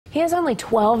He is only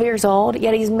 12 years old,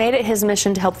 yet he's made it his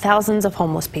mission to help thousands of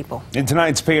homeless people. In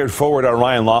tonight's Pay It Forward, our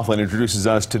Ryan Laughlin introduces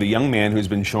us to the young man who's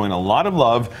been showing a lot of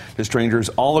love to strangers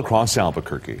all across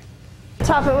Albuquerque.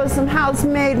 Top it with some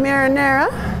house-made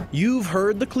marinara. You've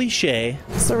heard the cliche.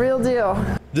 It's the real deal.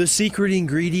 The secret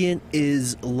ingredient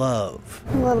is love.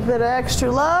 A little bit of extra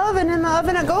love, and in the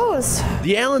oven it goes.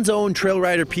 The Allen's own Trail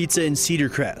Rider Pizza in Cedar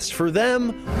Crest. For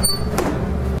them,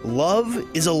 love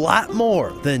is a lot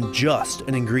more than just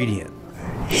an ingredient.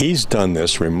 He's done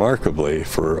this remarkably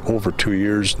for over 2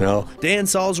 years now. Dan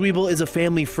Salzwedel is a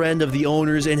family friend of the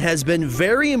owners and has been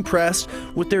very impressed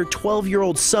with their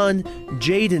 12-year-old son,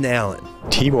 Jayden Allen.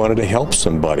 He wanted to help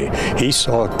somebody. He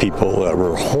saw people that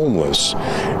were homeless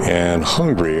and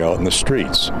hungry out in the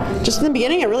streets. Just in the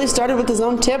beginning, it really started with his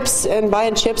own tips and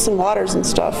buying chips and waters and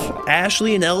stuff.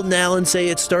 Ashley and Elton Allen say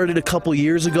it started a couple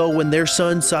years ago when their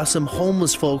son saw some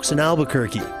homeless folks in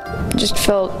Albuquerque. Just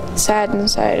felt sad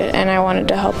inside and I wanted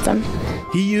to help them.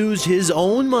 He used his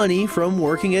own money from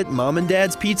working at Mom and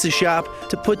Dad's pizza shop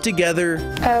to put together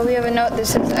we have a note that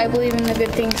says, "I believe in the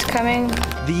good things coming."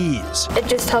 These. It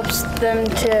just helps them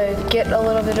to get a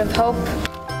little bit of hope.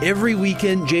 Every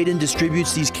weekend, Jayden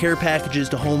distributes these care packages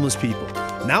to homeless people.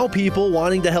 Now people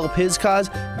wanting to help his cause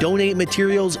donate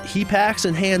materials he packs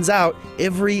and hands out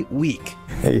every week.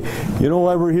 Hey, you know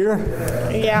why we're here?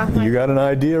 Yeah. You got an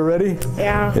idea already?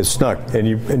 Yeah. It's snuck, and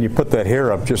you put that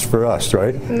hair up just for us,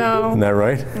 right? No. Isn't that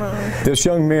right? No. This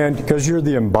young man, because you're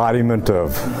the embodiment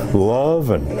of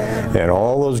love and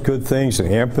all those good things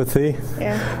and empathy,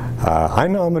 I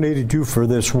nominated you for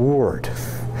this award.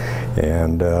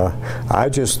 And I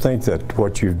just think that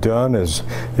what you've done is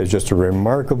just a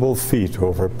remarkable feat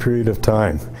over a period of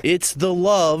time. It's the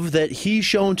love that he's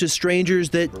shown to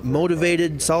strangers that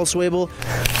motivated Salzwedel.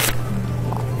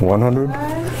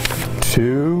 100,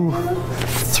 2,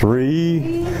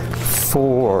 3,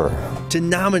 4. To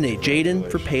nominate Jayden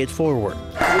for Pay It Forward.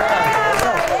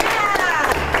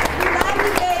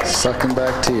 Sucking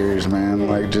back tears, man.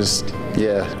 Like, just,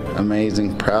 yeah,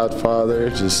 amazing. Proud father.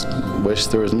 Just wish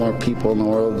there was more people in the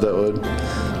world that would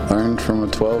learn from a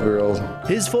 12-year-old.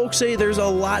 His folks say there's a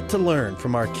lot to learn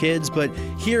from our kids, but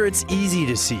here it's easy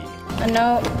to see. A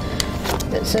note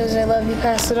that says, "I love you,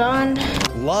 pass it on."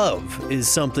 Love is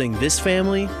something this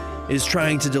family is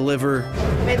trying to deliver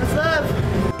Made with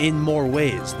love. in more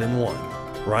ways than one.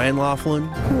 Ryan Laughlin,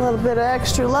 A little bit of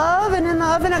extra love, and in the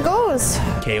oven it goes.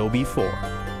 KOB4.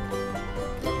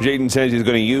 Jayden says he's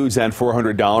going to use that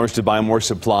 $400 to buy more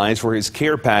supplies for his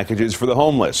care packages for the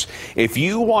homeless. If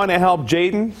you want to help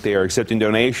Jayden, they are accepting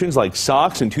donations like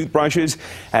socks and toothbrushes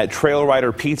at Trail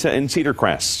Rider Pizza in Cedar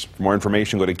Crest. For more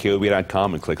information, go to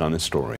KOB.com and click on this story.